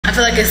I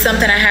feel like it's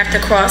something I have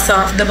to cross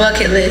off the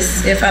bucket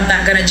list if I'm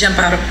not gonna jump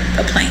out of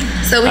a plane.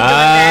 So we doing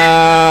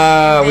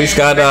that. We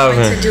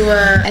skydiving. To do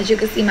a, as you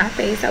can see my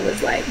face, I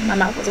was like, my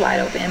mouth was wide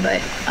open, but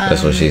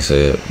that's what she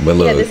said. But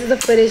look, yeah, this is the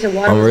footage of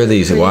water. I'm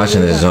really watching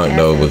this junk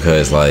though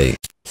because like,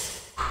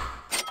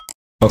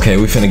 okay,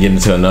 we finna get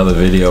into another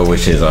video,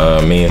 which is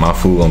me and my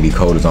food gonna be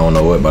cold as I don't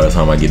know what by the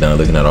time I get done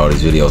looking at all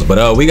these videos.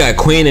 But we got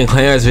Queen and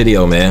Clarence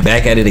video, man.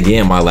 Back at it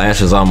again. My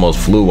lashes almost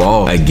flew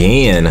off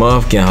again.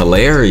 Motherfucking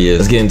hilarious.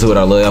 Let's get into it.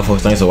 I love y'all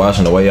folks. Thanks for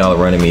watching. The way y'all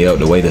are running me up,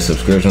 the way the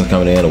subscriptions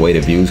coming in, the way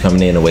the views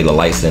coming in, the way the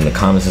likes and the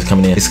comments is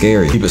coming in. It's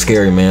scary. Keep it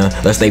scary, man.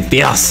 Let's stay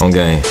fierce on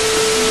game.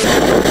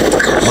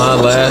 My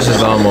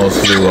lashes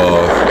almost flew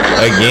off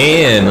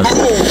again.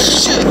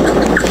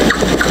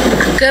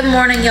 Good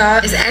morning, y'all.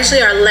 It's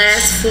actually our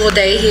last full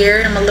day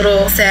here. I'm a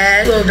little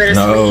sad, a little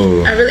bittersweet.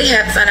 No. I really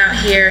had fun out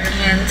here,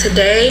 and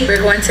today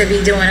we're going to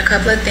be doing a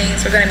couple of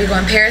things. We're going to be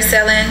going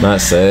parasailing.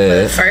 Not sad.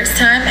 For the first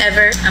time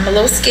ever. I'm a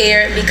little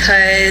scared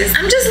because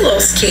I'm just a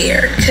little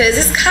scared because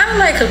it's kind of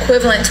like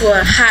equivalent to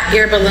a hot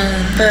air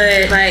balloon,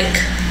 but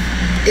like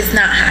it's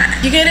not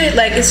hot. You get it?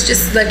 Like it's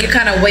just like you're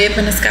kind of way up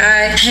in the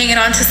sky, hanging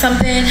on to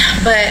something.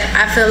 But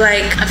I feel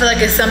like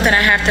it's something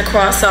I have to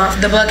cross off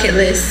the bucket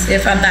list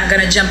if I'm not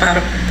gonna jump out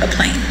of a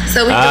plane.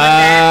 So we doing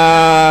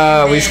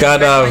that. We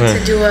skydiving.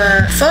 To do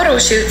a photo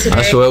shoot today.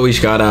 I swear we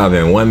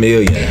skydiving. 1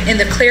 million. In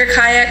the clear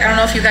kayak. I don't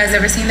know if you guys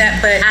ever seen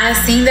that, but I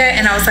seen that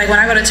and I was like, when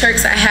I go to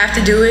Turks, I have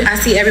to do it. I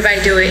see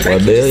everybody do it.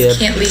 Like, you just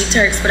can't leave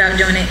Turks without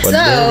doing it. So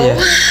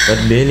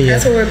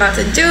that's what we're about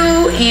to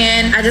do.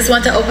 And I just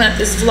want to open up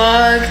this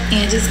vlog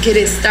and just get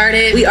it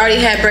started. We already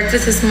had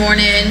breakfast this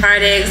morning.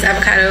 Fried eggs,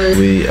 avocados.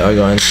 We are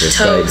going to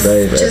toast,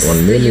 just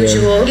 1 million. the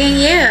usual. And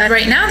yeah,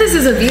 right now this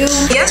is a view.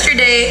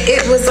 Yesterday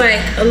it was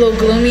like a little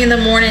gloomy in the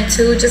morning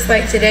too, just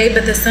like today,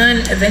 but the sun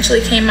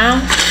eventually came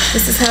out.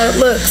 This is how it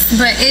looks.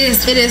 But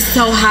it is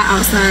so hot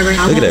outside right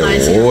now. Look at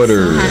that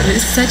water.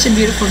 It's such a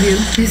beautiful view.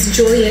 Miss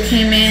Julia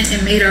came in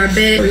and made our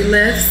bed. We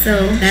left,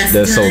 so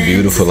that's so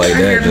beautiful like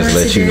that. Just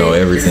let you know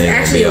everything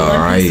will be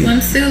alright.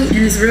 Swimsuit,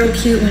 and it's real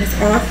cute when it's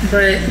off,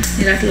 but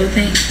you got the little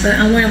thing. But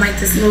I'm wearing like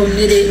this little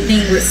knitted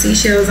thing with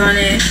seashells on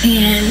it,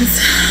 and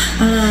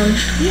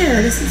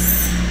yeah, this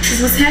is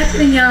what's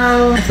happening,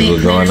 y'all. I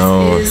think Clarence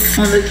is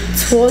on the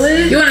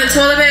toilet. You on the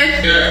toilet,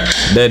 babe? Yeah.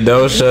 That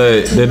door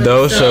shut. The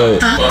door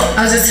shut.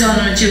 I was just telling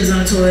them that you was on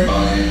the toilet,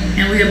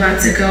 and we about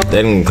to go.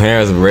 Then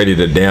Clarence ready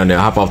to down there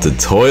hop off the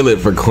toilet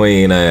for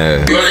Queen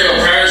ass. You wanna go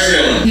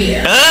parasailing?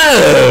 Yeah.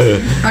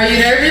 Are you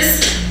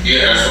nervous?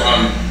 Yeah, that's why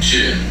I'm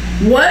shitting.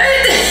 What?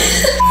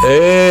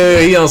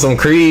 Hey, he on some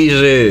Creed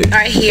shit. All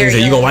right, here. He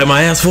said, you gonna wipe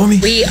my ass for me?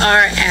 We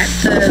are at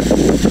the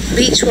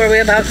beach where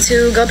we're about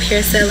to go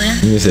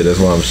parasailing. You said that's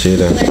why I'm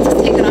shitting. Clarence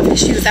is taking off his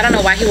shoes. I don't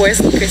know why he wears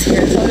sneakers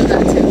here. I told him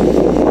not to.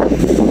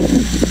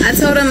 I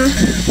told him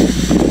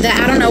that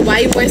I don't know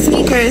why he wears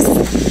sneakers.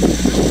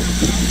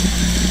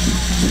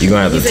 You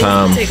gonna have to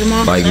time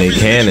like Nick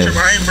Cannon.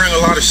 I ain't bring a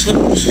lot of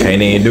slippers.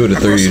 Can't even do the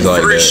threes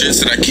like that. Shits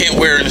that I can't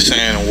wear in the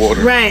sand and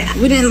water. Right.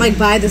 We didn't like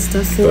buy this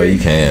stuff for Well, you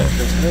can.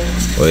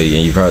 Well,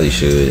 and you probably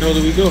should. Where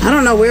do we go? I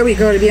don't know where we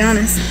go, to be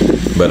honest.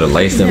 Better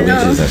lace them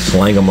bitches and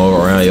sling them over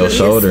around your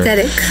shoulder.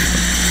 Aesthetic.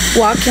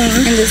 Walking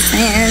in the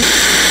sand.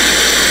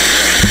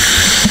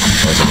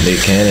 On some Nick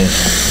Cannon.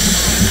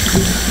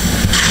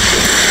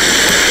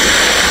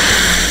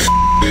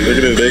 Look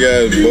at this big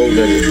ass boat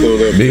that just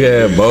pulled up. Big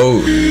ass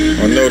boat.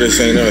 I know this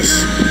ain't us.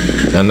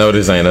 I know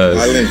this ain't us.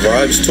 Island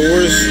Vibes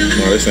Tours?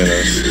 No, this ain't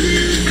us.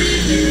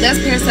 That's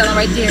parasailing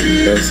right there.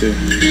 That's it.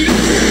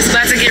 It's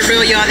about to get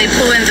real, y'all. They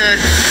pulling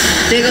the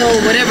big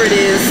old whatever it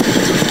is.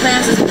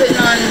 Clarence is putting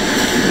on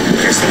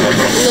a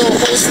little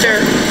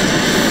holster.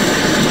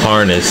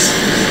 Harness.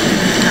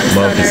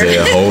 Motherfucker say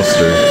a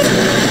holster.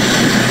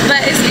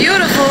 But it's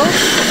beautiful.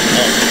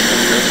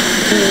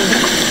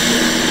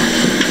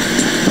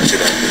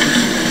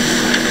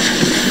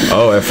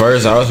 Oh, at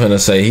first I was gonna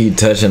say he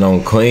touching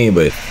on Queen,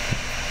 but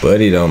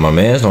buddy though, my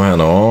man's don't have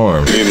no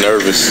arms. You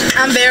nervous?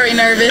 I'm very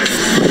nervous.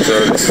 So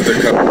this is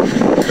the couple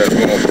that's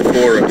going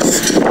before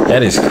us.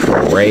 That is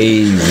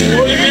crazy.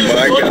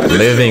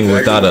 Living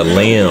without a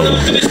limb.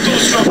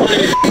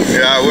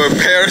 Yeah, we're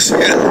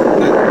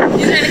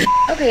parasailing.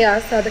 Okay,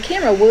 y'all, so the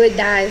camera would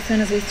die as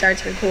soon as we start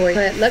to record,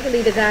 but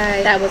luckily the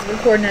guy that was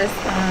recording us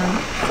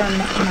from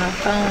my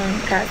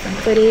phone got some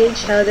footage.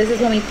 So this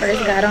is when we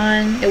first got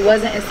on. It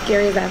wasn't as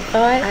scary as I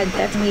thought. I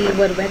definitely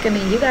would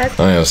recommend you guys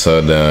I am so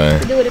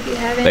done. do it if you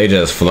haven't. They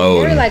just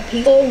floating. They're like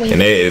people when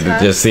And they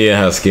just seeing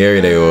how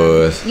scary they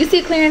was. You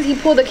see Clarence, he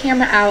pulled the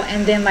camera out,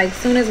 and then like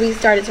soon as we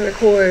started to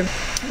record,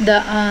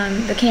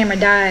 the camera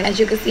died. As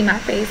you can see my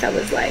face, I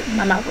was like,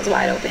 my mouth was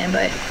wide open,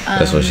 but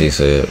that's what she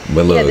said.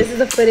 But look, yeah, this is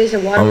the footage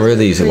of water. I'm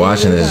really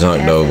watching this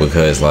junk though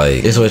because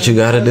like it's what you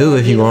gotta do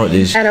if you want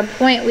this. At a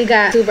point we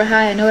got super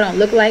high. I know it don't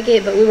look like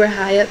it, but we were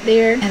high up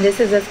there, and this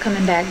is us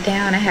coming back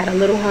down. I had a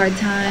little hard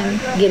time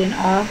getting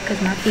off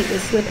because my feet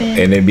was slipping.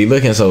 And it be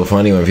looking so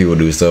funny when people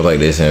do stuff like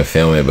this and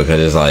film it because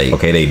it's like,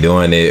 okay, they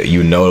doing it,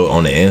 you know,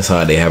 on the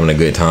inside they having a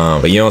good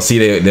time, but you don't see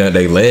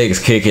their legs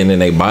kicking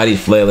and their body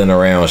flailing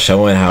around,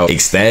 showing how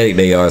ecstatic charismatic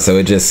they are, so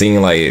it just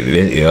seemed like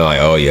you're like,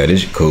 oh yeah,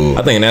 this is cool.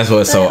 I think that's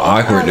what's so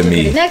awkward to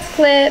me. Next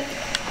clip.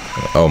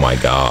 Oh my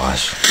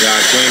gosh. Yeah,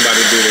 Queen about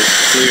to do this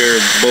clear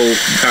boat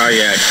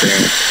kayak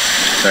thing.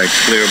 Like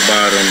clear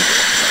bottom.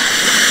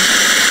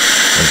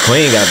 And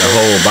Queen got the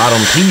whole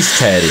bottom piece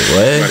tatted.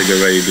 What? About to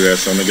get ready to do that,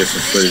 so I'm gonna get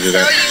some footage of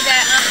that.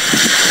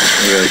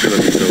 Yeah, it's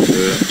looking so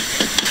good.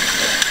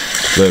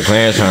 Look,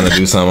 Clarence trying to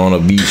do something on the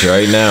beach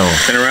right now.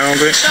 Spin around,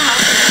 bitch.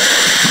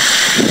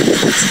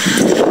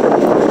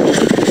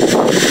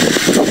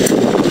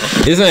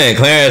 This man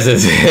Clarence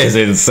is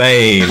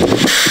insane.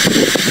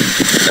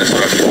 That's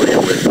what I be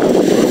playing with.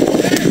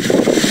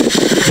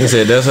 He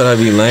said that's what I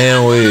be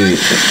laying with.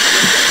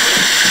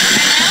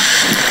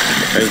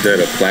 Is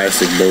that a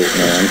plastic boat?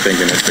 No, I'm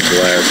thinking it's a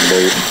glass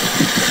boat.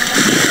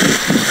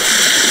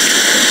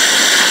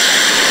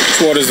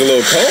 This water's a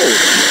little cold.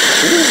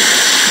 Ooh.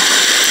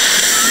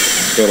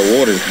 So the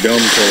water's dumb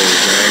cold,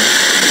 man.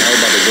 I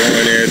was about to go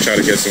in there, try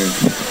to get some.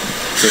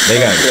 They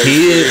got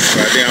kids,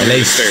 and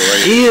they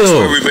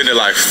still we've been to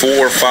like 4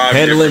 or 5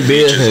 handling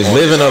business,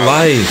 living a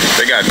life.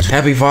 They got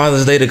Happy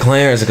Father's Day to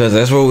Clarence, because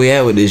that's where we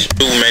at with this.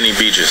 Too many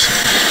beaches.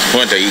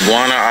 Went to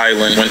Iguana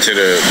Island, went to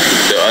the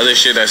other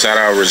shit that's at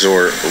our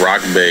resort,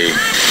 Rock Bay,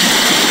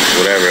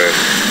 whatever.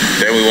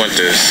 Then we went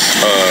to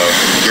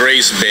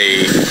Grace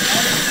Bay.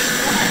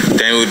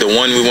 Then the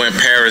one we went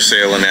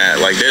parasailing at.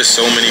 Like, there's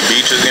so many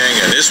beaches, gang,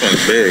 and this one's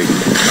big.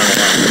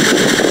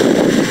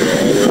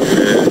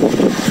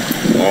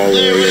 All the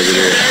way over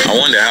there. I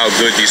wonder how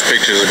good these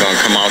pictures are gonna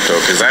come out though,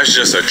 because that's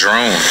just a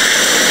drone.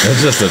 That's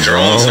just a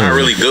drone. Drone's not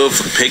really good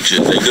for pictures.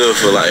 They're good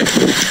for like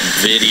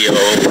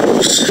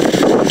videos,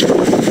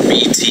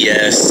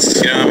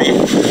 BTS. You know what I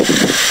mean?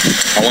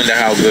 I wonder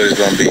how good it's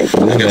gonna be.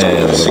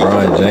 Man,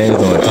 LeBron James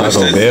doing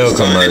Taco Bell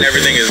commercial. And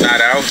everything is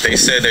not out. They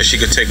said that she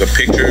could take a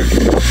picture.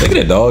 Look at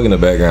that dog in the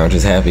background,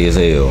 just happy as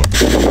hell.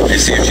 And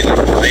see if she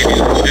like the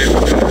ladies and shit.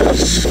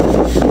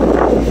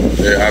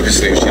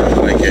 Obviously, if she don't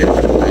like it,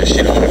 then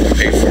she don't have to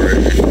pay for it.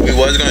 We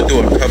was gonna do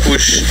a couple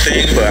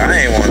thing, but I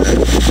ain't want to.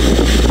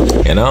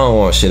 And I don't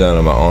want shit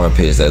under my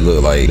armpits that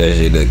look like that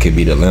shit that could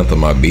be the length of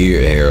my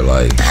beard hair.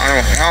 Like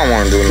I don't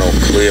want to do no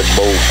clear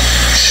boat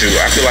shoot.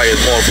 I feel like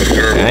it's more for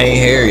girls. I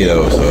ain't hairy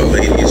though, so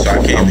ladies, so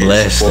I can't. I'm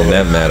blessed in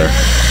that matter.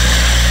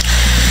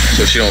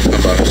 So she don't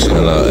come out soon.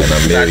 And a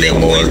million I think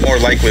more. Queen's more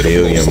likely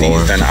to post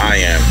these than I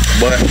am.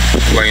 But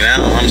right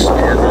now, I'm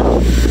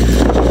starving.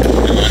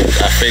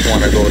 I fake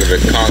want to go to the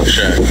conch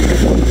shack.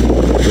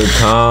 The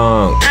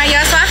conch. Alright,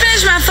 y'all, so I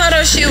finished my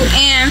photo shoot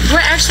and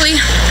we're actually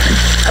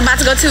about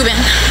to go tubing.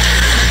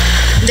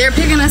 They're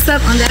picking us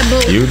up on that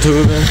boat. You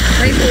tubing?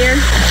 Right there.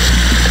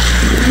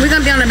 We're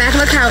gonna be on the back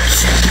of a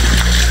couch.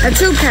 A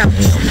tube couch.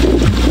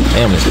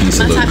 Damn, this piece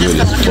look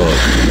good as fuck.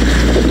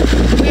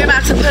 We're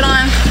about to put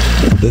on.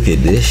 Look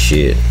at this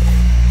shit.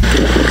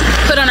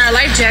 Put on our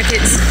life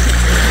jackets.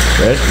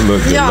 That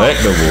looks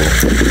delectable.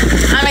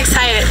 I'm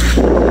excited.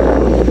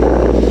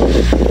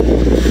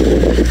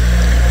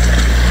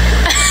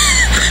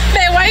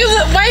 Babe, why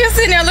you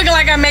sitting there looking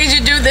like I made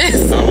you do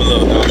this? I'm a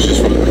little nauseous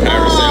from the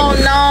Oh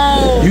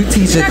no. You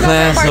teach a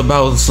class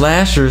about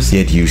slashers,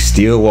 yet you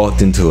still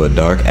walked into a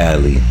dark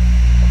alley.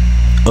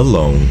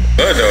 Alone.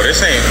 Good though,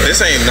 this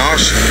ain't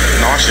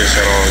nauseous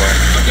at all.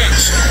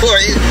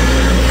 Like,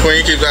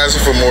 Queen keeps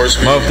asking for more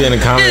speed. Muffed in the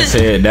comments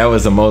said that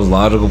was the most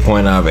logical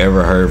point I've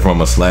ever heard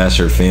from a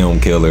slasher film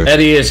killer. That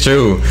is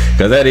true,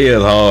 because that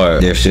is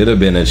hard. There should have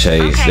been a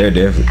chase. Okay, there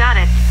definitely. got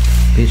it.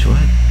 Bitch,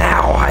 what?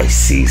 Ow, I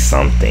see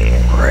something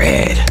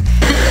red.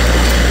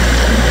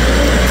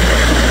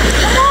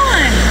 Come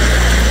on.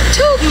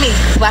 Tube me.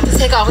 We'll have to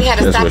take off. We had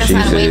to That's stop what and she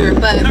sign a said. waiver,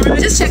 but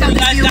just check out the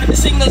view. got the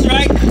signals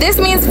right. This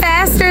means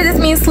faster, this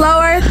means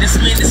slower. This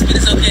means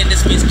okay, and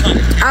this means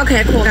coming.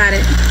 Okay, cool. Got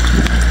it.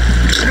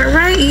 All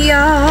right,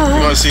 y'all.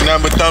 You want to see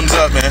nothing but thumbs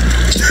up, man.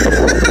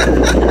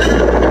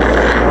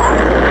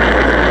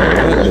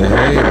 What the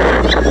heck?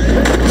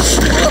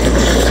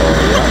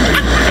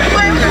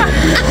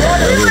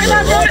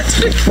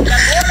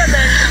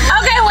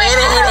 Okay, wait.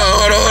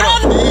 Hold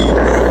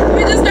on.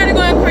 We just started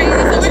going crazy,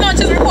 so we're gonna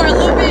just record a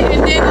little bit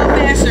and then go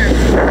faster.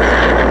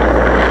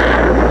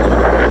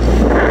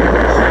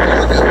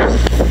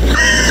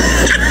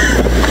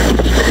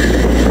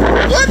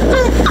 What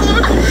the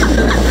fuck?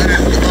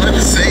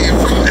 Unsafe.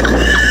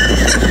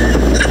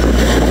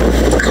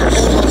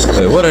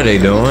 Wait, what are they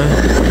doing?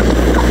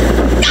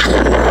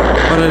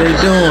 What are they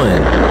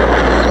doing?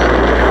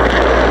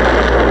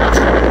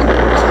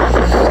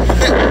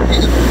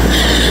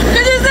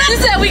 You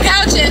said we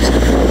couching.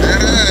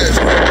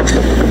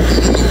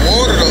 In the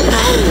water though,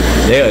 bro.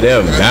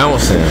 They're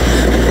bouncing.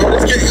 Bro,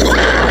 let's get you.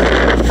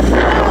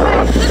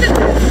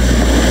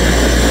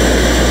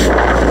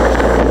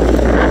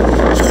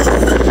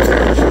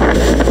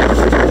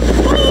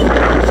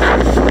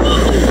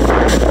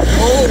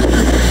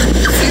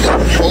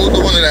 Hold the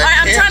one of that.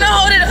 I'm trying to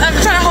hold it.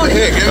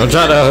 I'm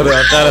trying to hold it.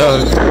 I'm trying to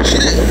hold it.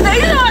 Shit. Hey,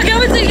 you know, I'll give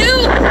it to you.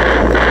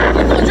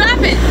 You're gonna drop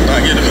it.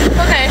 I get it.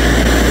 Okay.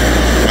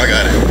 I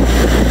got it.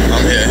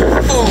 I'm here.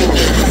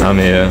 I'm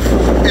here.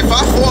 If I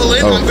fall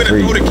in, Oh, I'm gonna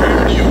freak. throw the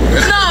camera to you.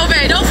 No,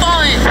 babe, don't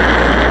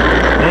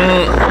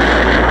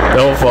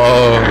Don't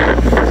fall.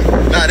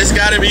 Nah, this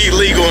gotta be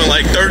illegal in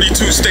like 32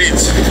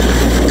 states.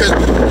 Cause,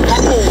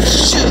 oh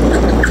shit.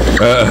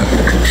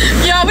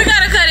 Yo, we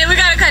gotta cut it. We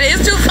gotta cut it.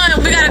 It's too fun.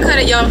 We gotta cut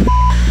it, yo.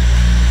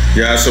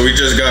 Yeah, so we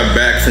just got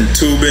back from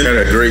tubing. Had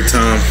a great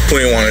time. We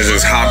didn't want to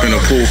just hop in the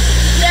pool.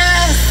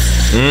 Yes.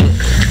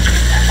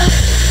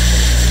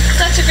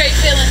 Such a great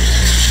feeling.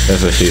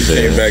 That's what she said.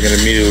 Came back and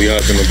immediately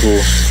hopped in the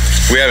pool.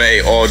 We haven't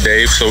ate all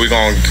day, so we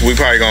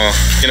probably gonna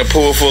in the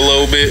pool for a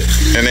little bit,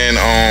 and then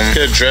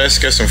get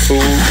dressed, get some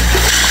food.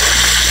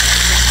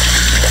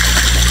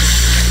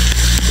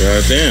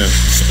 God damn,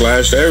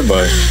 splashed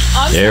everybody.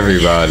 Awesome.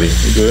 Everybody.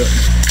 You good?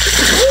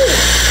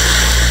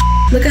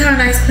 Look at how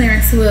nice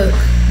Clarence look.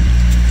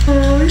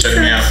 Oh, he's Check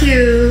me so out.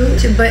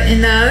 cute. You're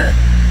buttoning up.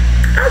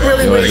 I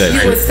really What is wish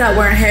that you would stop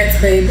wearing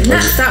hats, baby.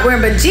 Not stop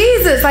wearing, but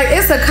Jesus, like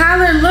it's a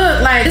collar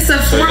look, like it's a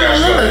formal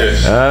look.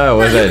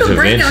 What's that, You can Da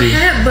bring your Vinci?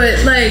 hat, but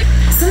like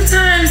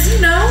sometimes,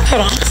 you know.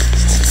 Hold on.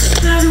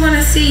 Sometimes we want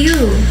to see you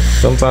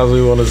Sometimes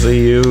we want to see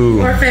you.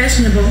 more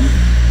fashionable.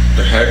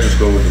 The hat just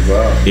go with the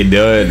vibe. It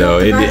does though.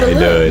 It Look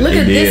does. Look It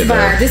at this did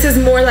vibe. though. This is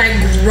more like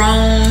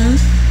grown.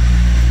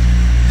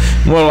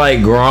 More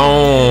like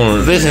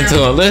grown. Listen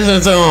to him.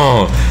 Listen to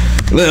him.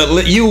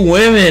 Look, you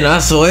women, I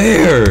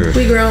swear.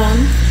 We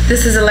grown.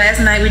 This is the last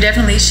night. We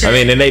definitely should. I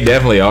mean, and they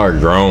definitely are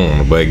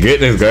grown, but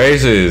goodness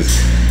gracious.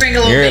 bring a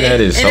little Hearing bit. that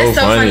is and so it's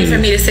so funny for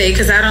me to say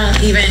because I don't.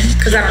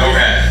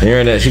 Okay.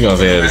 Hearing that, she gonna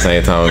say it at the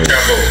same time.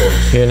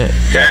 Hearing that?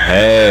 The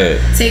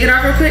hat. Take it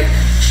off real quick.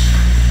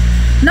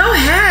 No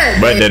hat.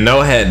 But babe. the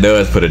no hat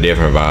does put a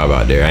different vibe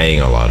out there. I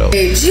ain't gonna lie though.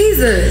 Hey,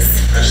 Jesus.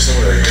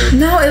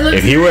 No, it looks.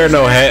 If he wear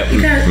no hat,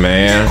 You got-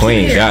 man, you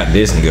Queen can't. got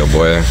this nigga,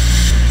 boy.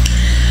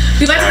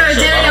 We about to go to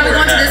dinner, y'all. We're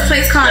going to this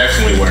place called.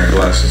 Definitely wearing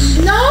glasses.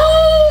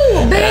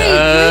 No, babe.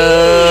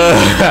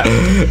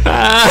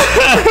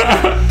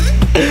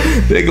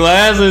 The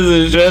glasses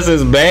is just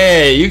as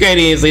bad. You can't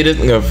even see this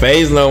nigga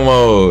face no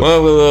more.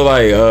 What we look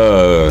like?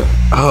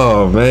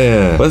 Oh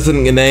man, what's the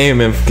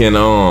name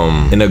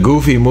in a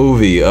Goofy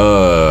movie? And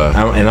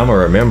I'm gonna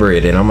remember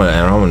it, and I'm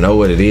gonna know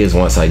what it is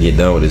once I get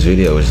done with this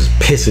video. It's just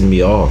pissing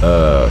me off.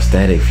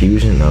 Static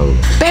Fusion, no.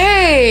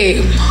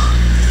 Babe.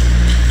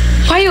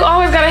 Why you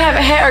always gotta have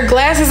a hat or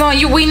glasses on?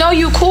 We know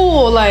you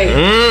cool. Like,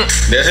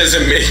 That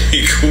doesn't make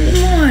me cool.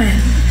 come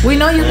on. We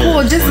know you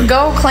cool. Just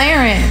go,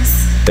 Clarence.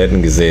 That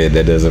nigga said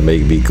that doesn't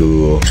make me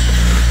cool.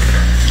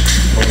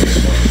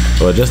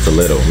 Well, just a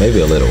little, maybe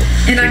a little.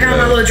 And I got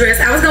my little dress.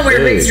 I was gonna wear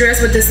Rick's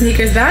dress with the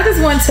sneakers, but I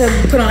just want to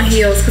put on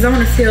heels because I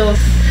want to feel,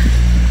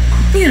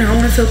 I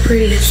want to feel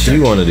pretty. She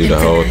want to do the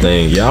whole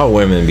thing. Y'all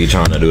women be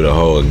trying to do the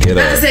whole get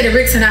Not to up. say the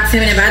Ricks are not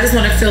feminine, but I just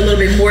want to feel a little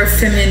bit more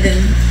feminine than,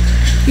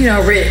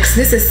 Ricks.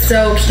 This is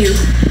so cute.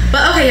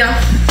 But okay, y'all.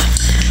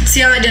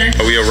 See y'all at dinner.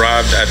 We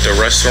arrived at the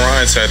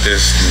restaurant. It's at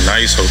this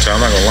nice hotel.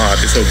 I'm not gonna lie,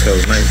 this hotel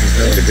is nice as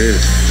hell. It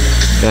is.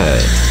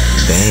 God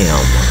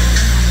damn.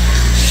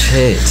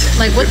 Shit.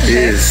 Like, what the It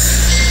heck?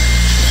 is.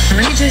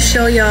 Let me just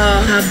show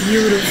y'all how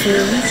beautiful.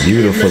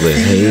 Beautiful as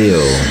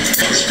hell.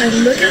 Like,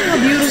 look at how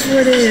beautiful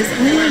it is.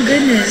 Oh my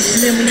goodness.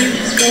 And then when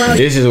you go out.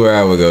 This is where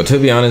I would go. To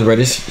be honest, bro,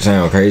 this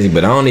sound crazy,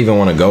 but I don't even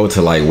want to go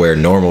to like where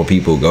normal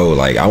people go.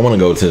 Like, I want to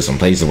go to some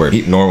places where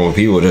normal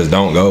people just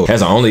don't go.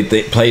 That's the only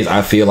place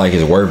I feel like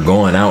is worth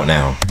going out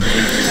now.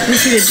 We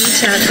see the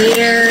beach out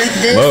there.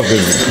 This Well,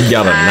 because you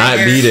gotta not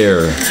be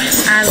there.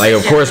 I Like,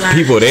 of it course, a lot.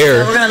 people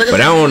there, So we're gonna look at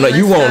but I the don't know. menu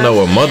You and won't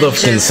know a stuff and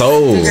motherfucking just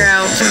soul. figure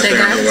out what they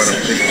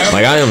got.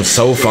 Like, I am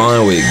so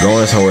fine with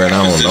going somewhere and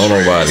I don't know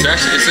nobody.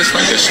 Is this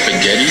like a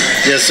spaghetti?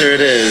 Yes, sir,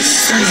 it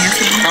is.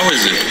 How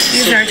is it?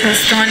 These are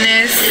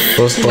tostones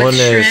Tostones. with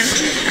shrimp,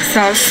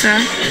 salsa,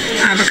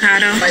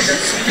 avocado.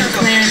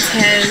 Clarence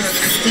has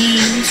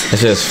steamed.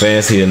 It's just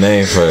fancy the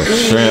name for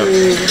shrimp,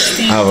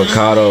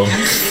 avocado.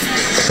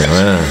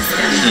 Man.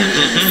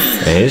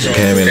 And it just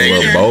came in a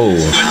little bowl.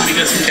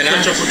 Can I?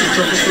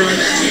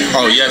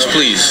 Oh yes,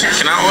 please.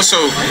 Can I also?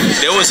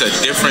 There was a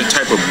different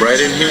type of bread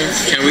in here.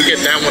 Can we get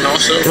that one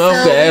also?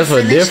 Love to ask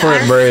for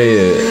different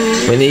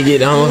bread. When he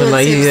get home,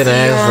 like he gonna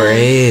ask for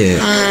egg.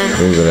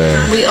 Look at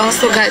that. We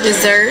also got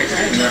dessert.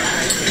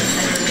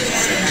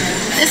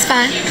 It's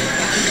fine.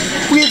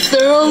 We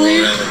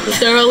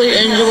thoroughly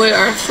enjoy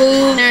our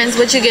food. Clarence,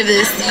 what you give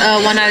this?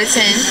 1 out of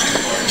 10.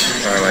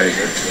 Like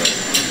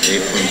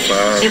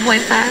 8.5.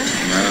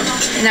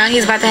 8.5. Now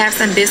he's about to have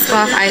some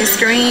Biscoff ice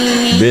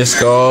cream.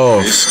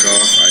 Biscoff.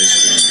 Biscoff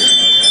ice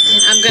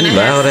cream. I'm gonna Who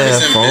loud have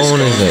ass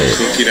phone is that?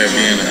 Cookie that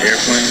be in an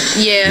airplane.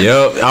 yeah.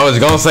 Yup, I was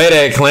gonna say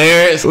that,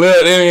 Clarence.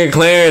 Look, them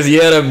Clarence,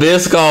 yeah, the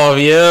Biscoff,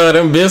 yeah,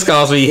 them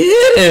Biscoffs be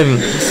hitting.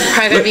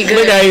 Probably gonna be good.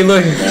 Look how you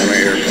looking. On an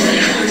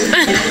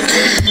airplane.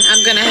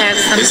 I'm gonna have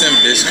some. Isn't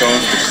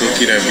Biscoff the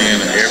cookie that be in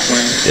an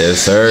airplane? Yes,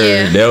 sir.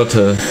 Yeah.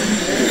 Delta.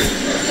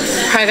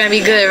 Probably gonna be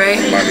good, right?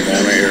 About to go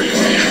on an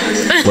airplane.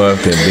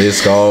 Fucking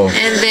Biscoff.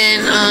 And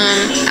then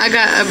I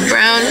got a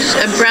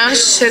brown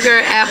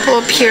sugar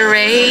apple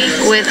puree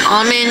with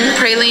almond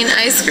praline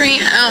ice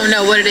cream. I don't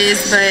know what it is,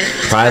 but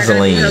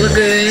Praline. hella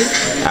good.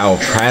 Our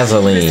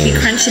Praline.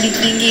 Crunchy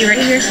thingy right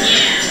here.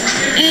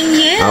 And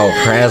yeah. Oh,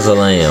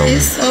 prazolam.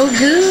 It's so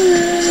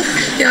good.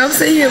 Yeah, I'm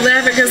sitting here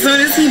laughing because as soon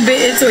as he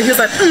bit into it, he was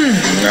like,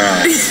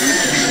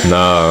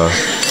 No.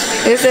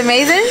 It's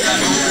amazing.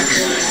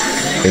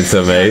 It's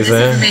amazing.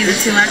 It's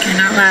amazing too. I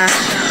cannot lie.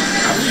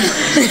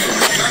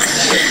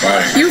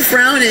 You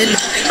frowning.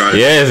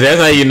 Yes,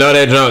 that's how you know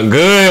that junk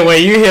good.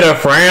 When you hit a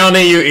frown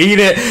and you eat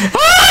it.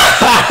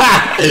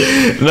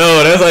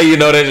 No, that's how you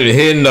know that you're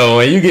hitting though.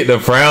 When you get the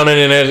frowning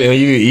and when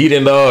you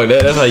eating dog,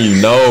 that's how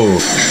you know.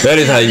 That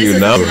is how you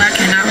know. I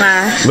cannot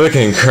lie.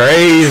 Looking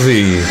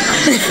crazy.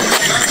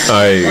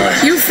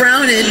 Alright. You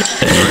frowning.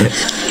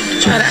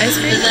 Try the ice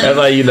cream. That's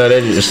how you know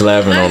that you're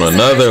slapping on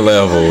another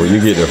level.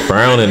 You get the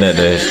frowning at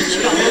that.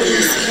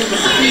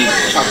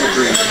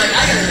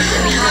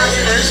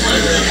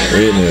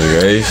 Goodness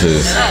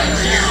gracious.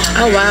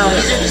 Oh wow.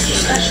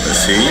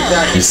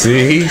 You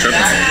see?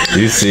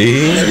 You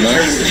see?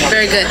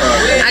 Very good.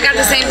 I got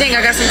the same thing.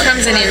 I got some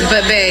crumbs in here,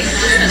 but babe,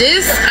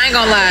 this I ain't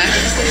gonna lie.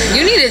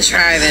 You need to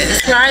try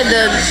this. Try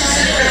the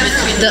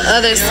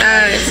other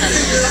side.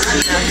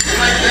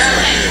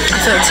 I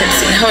feel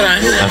tipsy. Hold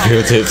on. I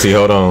feel tipsy.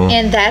 Hold on.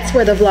 And that's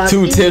where the vlog.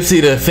 Too tipsy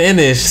to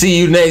finish. See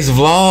you next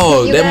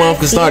vlog. That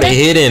motherfucker started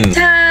hitting.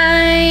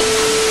 Time.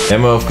 That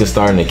motherfucker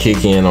starting to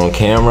kick in on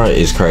camera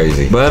is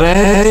crazy. But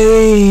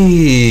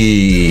hey,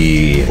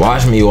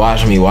 watch me,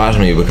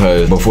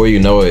 because before you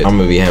know it, I'm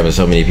gonna be having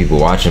so many people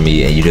watching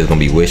me and you just gonna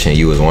be wishing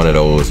you was one of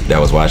those that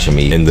was watching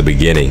me in the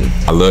beginning.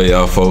 I love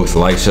y'all folks.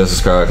 Like, share,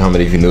 subscribe,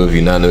 comment if you're new. If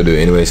you're not new, do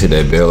anyways, hit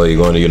that bell or you're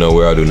going to, you know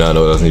where. I do not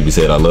know what else needs to be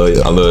said. I love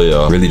you. I love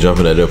y'all. Really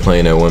jumping at that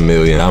plane at 1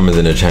 million. Diamonds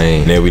in the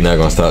chain. And then we not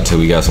gonna stop till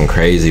we got some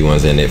crazy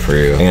ones in it for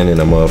real. And in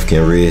the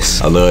motherfucking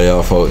wrist. I love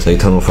y'all folks. Stay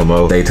tuned for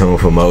more. Stay tuned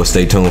for more.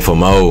 Stay tuned for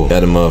more. Got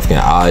the motherfucking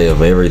eye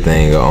of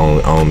everything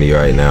on me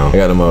right now. I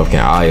got the motherfucking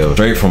eye of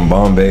straight from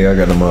Bombay. I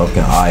got the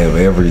motherfucking eye of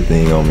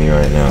everything on me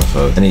right now.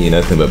 So I need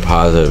nothing but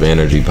positive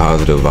energy,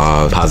 positive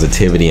vibes,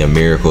 positivity, and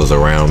miracles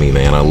around me,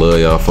 man. I love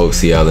y'all folks.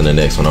 See y'all in the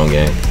next one on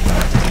game.